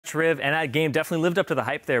Triv, and that game definitely lived up to the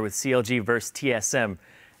hype there with CLG versus TSM.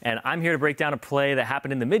 And I'm here to break down a play that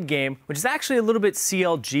happened in the mid game, which is actually a little bit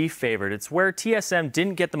CLG favored. It's where TSM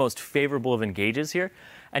didn't get the most favorable of engages here.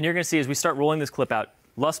 And you're going to see as we start rolling this clip out,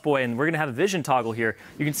 Lustboy, and we're going to have a vision toggle here.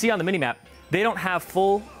 You can see on the minimap, they don't have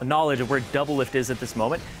full knowledge of where Doublelift is at this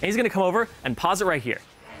moment. And he's going to come over and pause it right here.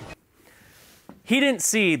 He didn't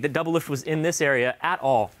see that Doublelift was in this area at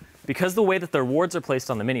all because of the way that their wards are placed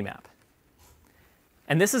on the minimap.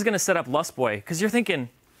 And this is going to set up Lustboy, because you're thinking,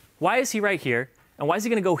 why is he right here? And why is he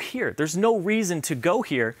going to go here? There's no reason to go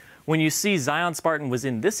here when you see Zion Spartan was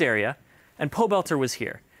in this area and Pobelter was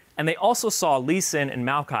here. And they also saw Lee Sin and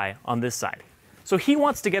Maokai on this side. So he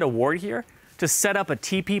wants to get a ward here to set up a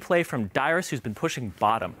TP play from Dyrus, who's been pushing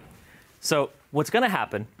bottom. So what's going to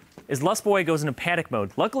happen is Lustboy goes into panic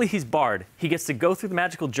mode. Luckily, he's barred. He gets to go through the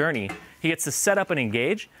magical journey. He gets to set up and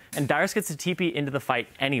engage, and Dyrus gets to TP into the fight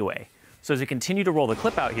anyway. So as we continue to roll the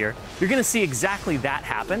clip out here, you're going to see exactly that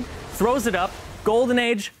happen. Throws it up. Golden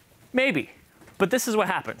Age? Maybe. But this is what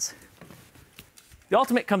happens. The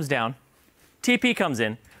ultimate comes down. TP comes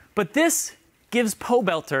in. But this gives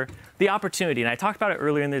Pobelter the opportunity, and I talked about it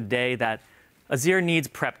earlier in the day, that Azir needs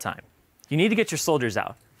prep time. You need to get your soldiers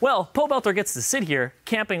out. Well, Pobelter gets to sit here,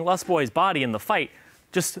 camping Lustboy's body in the fight,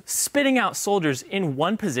 just spitting out soldiers in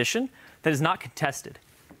one position that is not contested.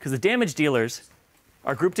 Because the damage dealers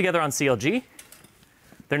are grouped together on CLG.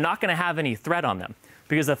 They're not going to have any threat on them.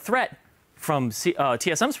 Because the threat from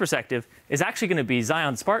TSM's perspective is actually going to be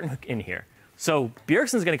Zion Spartan in here. So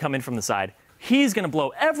Bjergsen's going to come in from the side. He's going to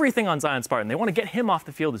blow everything on Zion Spartan. They want to get him off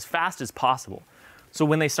the field as fast as possible. So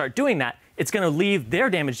when they start doing that, it's going to leave their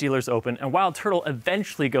damage dealers open, and Wild Turtle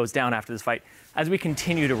eventually goes down after this fight as we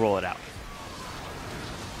continue to roll it out.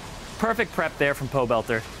 Perfect prep there from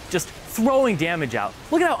Pobelter, just throwing damage out.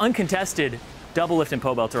 Look at how uncontested Doublelift and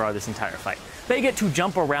Pobelter are this entire fight. They get to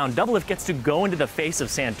jump around. Doublelift gets to go into the face of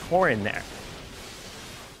Santorin there.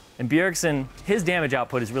 And Bjergsen, his damage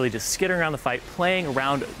output is really just skittering around the fight, playing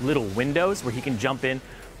around little windows where he can jump in,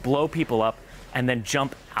 blow people up, and then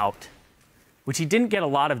jump out, which he didn't get a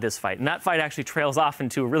lot of this fight. And that fight actually trails off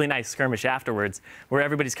into a really nice skirmish afterwards, where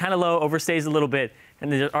everybody's kind of low, overstays a little bit,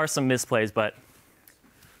 and there are some misplays, but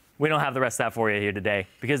we don't have the rest of that for you here today,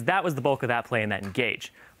 because that was the bulk of that play and that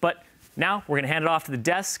engage. But now we're going to hand it off to the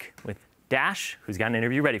desk with Dash, who's got an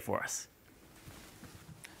interview ready for us.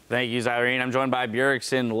 Thank you, Zyrene. I'm joined by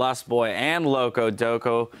Bjergsen, Lustboy, and Loco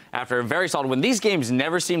Doco after a very solid win. These games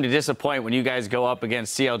never seem to disappoint when you guys go up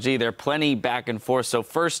against CLG. They're plenty back and forth. So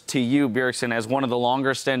first to you, Bjergsen, as one of the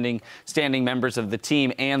longer standing members of the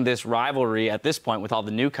team and this rivalry at this point with all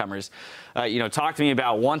the newcomers. Talk to me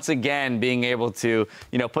about once again being able to,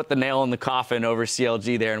 put the nail in the coffin over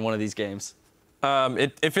CLG there in one of these games.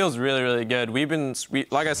 It feels really, really good.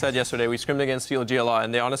 Like I said yesterday, we scrimmed against CLG a lot,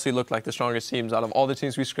 and they honestly looked like the strongest teams out of all the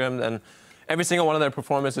teams we scrimmed. And every single one of their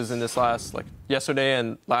performances in this yesterday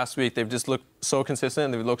and last week, they've just looked so consistent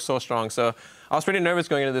and they've looked so strong. So I was pretty nervous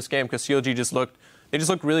going into this game because CLG just looked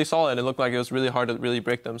really solid. It looked like it was really hard to really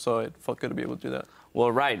break them. So it felt good to be able to do that.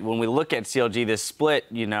 Well, right. When we look at CLG, this split,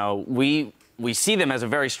 we see them as a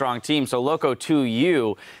very strong team. So, Loco, to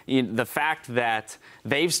you, the fact that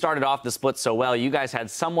they've started off the split so well, you guys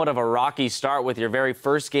had somewhat of a rocky start with your very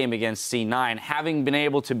first game against C9. Having been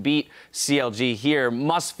able to beat CLG here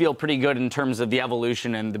must feel pretty good in terms of the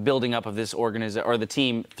evolution and the building up of this the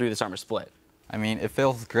team through the summer split. I mean, it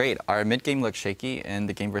feels great. Our mid-game looked shaky in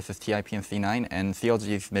the game versus TIP and C9, and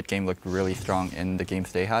CLG's mid-game looked really strong in the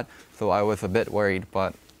games they had. So I was a bit worried,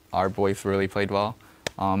 but our boys really played well.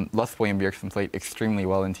 Lustboy and Bjergsen played extremely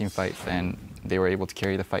well in team fights, and they were able to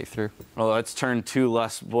carry the fight through. Well, let's turn to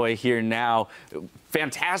Lustboy here now.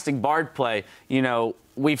 Fantastic Bard play.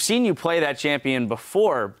 We've seen you play that champion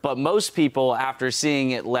before, but most people, after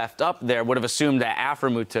seeing it left up there, would have assumed that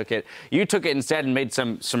Aframu took it. You took it instead and made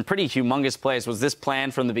some pretty humongous plays. Was this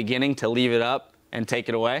planned from the beginning to leave it up and take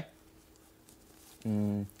it away?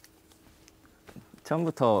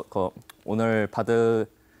 처음부터 오늘 바드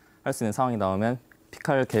할 수 있는 상황이 나오면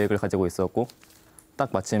픽할 계획을 가지고 있었고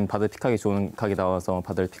딱 마침 바드 픽하기 좋은 각이 나와서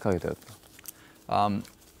바드를 픽하게 되었다.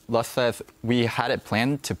 Lust says we had it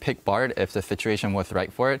planned to pick Bard if the situation was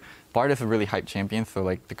right for it. Bard is a really hyped champion, so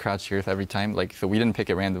the crowd cheers every time. So we didn't pick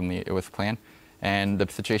it randomly; it was planned, and the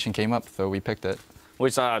situation came up, so we picked it. We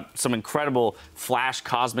saw some incredible flash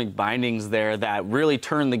cosmic bindings there that really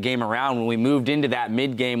turned the game around when we moved into that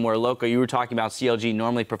mid game where, Loco, you were talking about CLG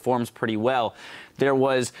normally performs pretty well. There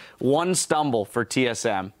was one stumble for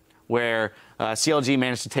TSM where CLG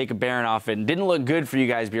managed to take a Baron off it and didn't look good for you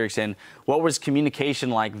guys, Bjergsen. What was communication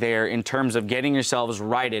like there in terms of getting yourselves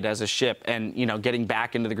righted as a ship and, you know, getting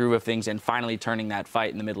back into the groove of things and finally turning that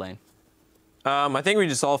fight in the mid lane? I think we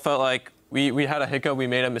just all felt like we had a hiccup, we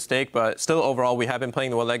made a mistake, but still overall we have been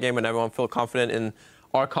playing well that game and everyone felt confident in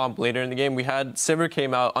our comp later in the game. We had Sivir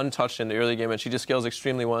came out untouched in the early game and she just scales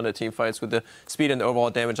extremely well in the team fights with the speed and the overall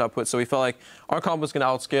damage output. So we felt like our comp was going to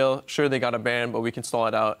outscale. Sure, they got a Baron, but we can stall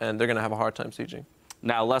it out and they're going to have a hard time sieging.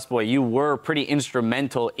 Now, Lustboy, you were pretty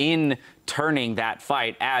instrumental in turning that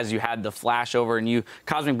fight as you had the flash over and you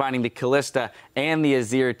Cosmic Binding the Kalista and the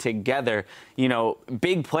Azir together. You know,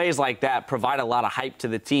 big plays like that provide a lot of hype to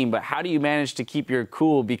the team, but how do you manage to keep your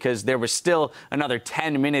cool because there was still another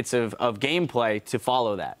 10 minutes of gameplay to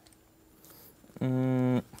follow that?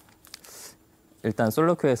 일단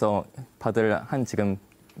솔로큐에서 바들 한 지금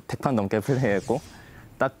 100판 넘게 플레이했고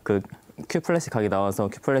딱 그 Q 플래시 각이 나와서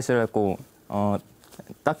Q 플래시를 했고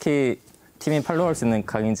딱히 팀이 팔로우할 수 있는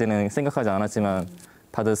각인지는 생각하지 않았지만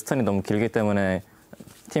바드 스턴이 너무 길기 때문에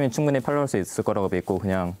팀이 충분히 팔로우할 수 있을 거라고 믿고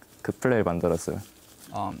그냥 그 플레이를 만들었어요.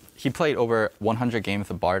 He played over 100 games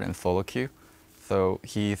of Bard and solo queue, so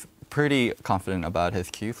he's pretty confident about his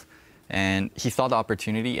queues. And he saw the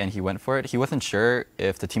opportunity and he went for it. He wasn't sure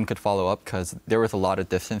if the team could follow up because there was a lot of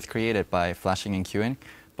distance created by flashing and queuing,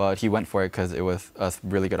 but he went for it because it was a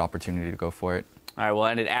really good opportunity to go for it. All right, well,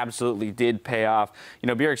 and it absolutely did pay off. You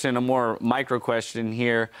know, Bjergsen, a more micro question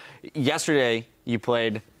here. Yesterday, you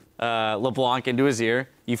played LeBlanc into Azir.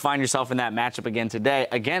 You find yourself in that matchup again today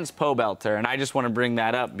against Pobelter, and I just want to bring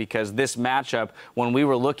that up because this matchup, when we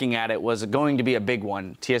were looking at it, was going to be a big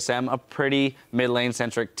one. TSM, a pretty mid lane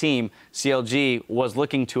centric team. CLG was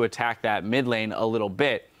looking to attack that mid lane a little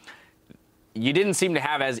bit. You didn't seem to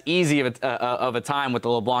have as easy of a time with the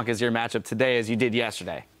LeBlanc Azir matchup today as you did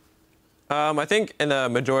yesterday. I think in the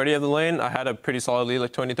majority of the lane, I had a pretty solid lead,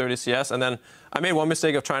 like 20-30 CS, and then I made one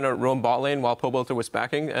mistake of trying to roam bot lane while Pobelter was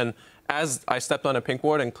backing, and as I stepped on a pink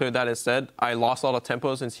ward and cleared that instead, I lost a lot of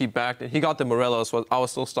tempo since he backed, and he got the Morello, so I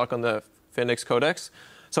was still stuck on the Phoenix Codex.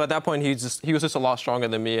 So at that point, he was just a lot stronger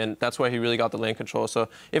than me, and that's why he really got the lane control. So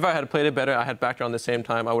if I had played it better, I had backed around the same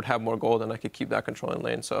time, I would have more gold, and I could keep that control in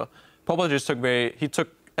lane. So Pobelter just took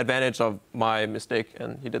advantage of my mistake,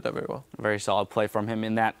 and he did that very well. Very solid play from him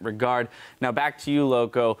in that regard. Now back to you,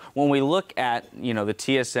 Loco. When we look at, you know, the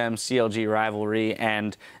TSM CLG rivalry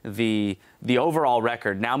and the overall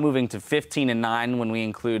record, now moving to 15-9 when we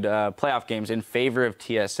include playoff games in favor of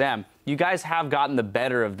TSM, you guys have gotten the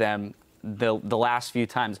better of them the last few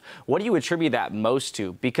times. What do you attribute that most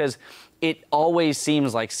to? Because it always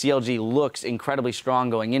seems like CLG looks incredibly strong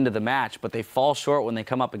going into the match, but they fall short when they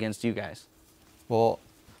come up against you guys. Well,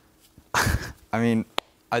 I mean,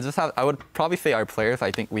 I would probably say our players.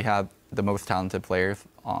 I think we have the most talented players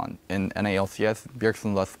in LCS.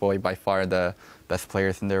 Bjergsen, Lustboy, by far the best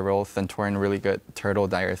players in their roles. Centaurian, really good. Turtle,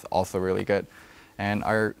 Dyrus, also really good. And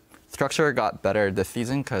our structure got better this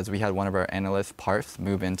season because we had one of our analysts, Parse,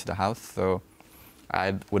 move into the house. So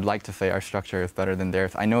I would like to say our structure is better than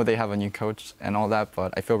theirs. I know they have a new coach and all that,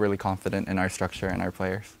 but I feel really confident in our structure and our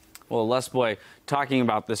players. Well, Lustboy, talking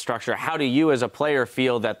about the structure, how do you as a player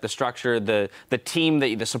feel that the structure, the team,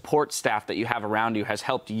 the support staff that you have around you has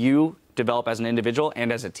helped you develop as an individual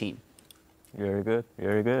and as a team? Very good,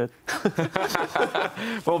 very good.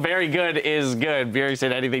 Well, very good is good.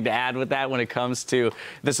 Bjergsen, anything to add with that when it comes to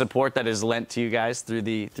the support that is lent to you guys through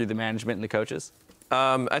the management and the coaches?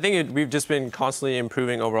 I think we've just been constantly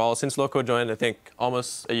improving overall. Since Loco joined, I think,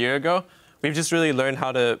 almost a year ago, we've just really learned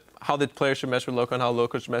how the players should mesh with Loco and how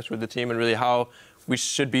Loco should mesh with the team and really how we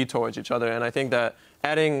should be towards each other. And I think that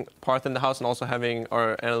adding Parth in the house and also having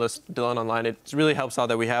our analyst Dylan online, it really helps out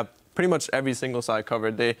that we have pretty much every single side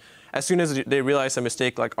covered. As soon as they realize a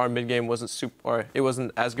mistake, like our mid game it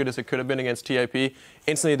wasn't as good as it could have been against TIP,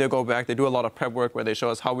 instantly they go back. They do a lot of prep work where they show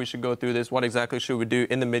us how we should go through this, what exactly should we do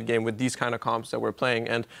in the mid game with these kind of comps that we're playing.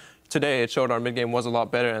 And today it showed our mid game was a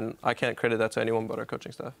lot better, and I can't credit that to anyone but our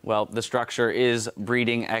coaching staff. Well, the structure is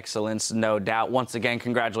breeding excellence, no doubt. Once again,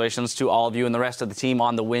 congratulations to all of you and the rest of the team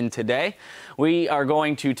on the win today. We are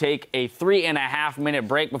going to take a 3.5-minute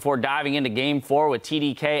break before diving into Game 4 with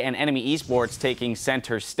TDK and Enemy eSports taking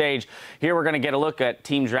center stage. Here we're going to get a look at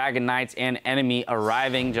Team Dragon Knights and Enemy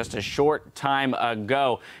arriving just a short time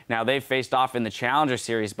ago. Now, they've faced off in the Challenger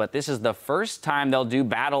Series, but this is the first time they'll do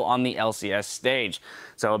battle on the LCS stage.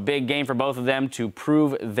 So a big game for both of them to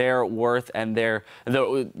prove their worth and their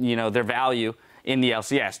value in the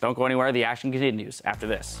LCS. Don't go anywhere. The action continues after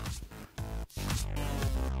this.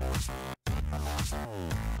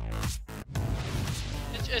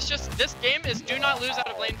 It's just, this game is do not lose out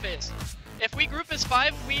of lane phase. If we group as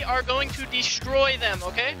 5, we are going to destroy them,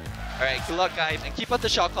 okay? All right, good luck, guys, and keep up the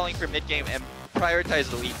shot calling for mid game and prioritize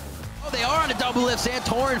the lead. Oh, they are on a double lift.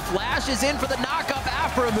 Santorin flashes in for the knock-up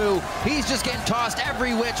Aframu. He's just getting tossed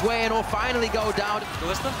every which way and will finally go down.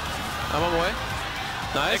 Listen, I'm on my way.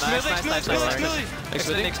 Nice. Nice. Okay,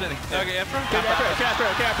 Afro.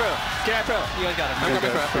 K-Pro. You guys got him. I'm coming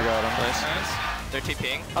for Afro. Nice. They're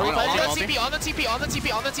TPing. On the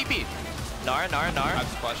TP. Nar. I have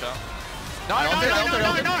to splash out. Nar.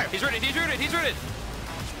 He's rooted.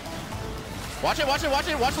 Watch it. Watch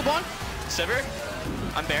LeBlanc. Sivir.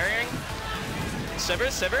 I'm burying.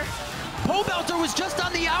 Sivir. Pobelter was just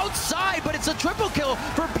on the outside, but it's a triple kill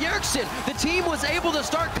for Bjergsen. The team was able to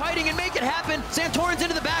start kiting and make it happen. Santorin's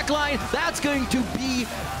into the back line. That's going to be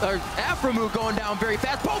Aframu going down very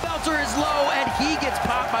fast. Pobelter is low, and he gets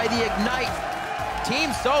popped by the Ignite. Team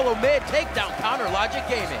SoloMid take down Counter Logic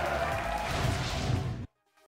Gaming.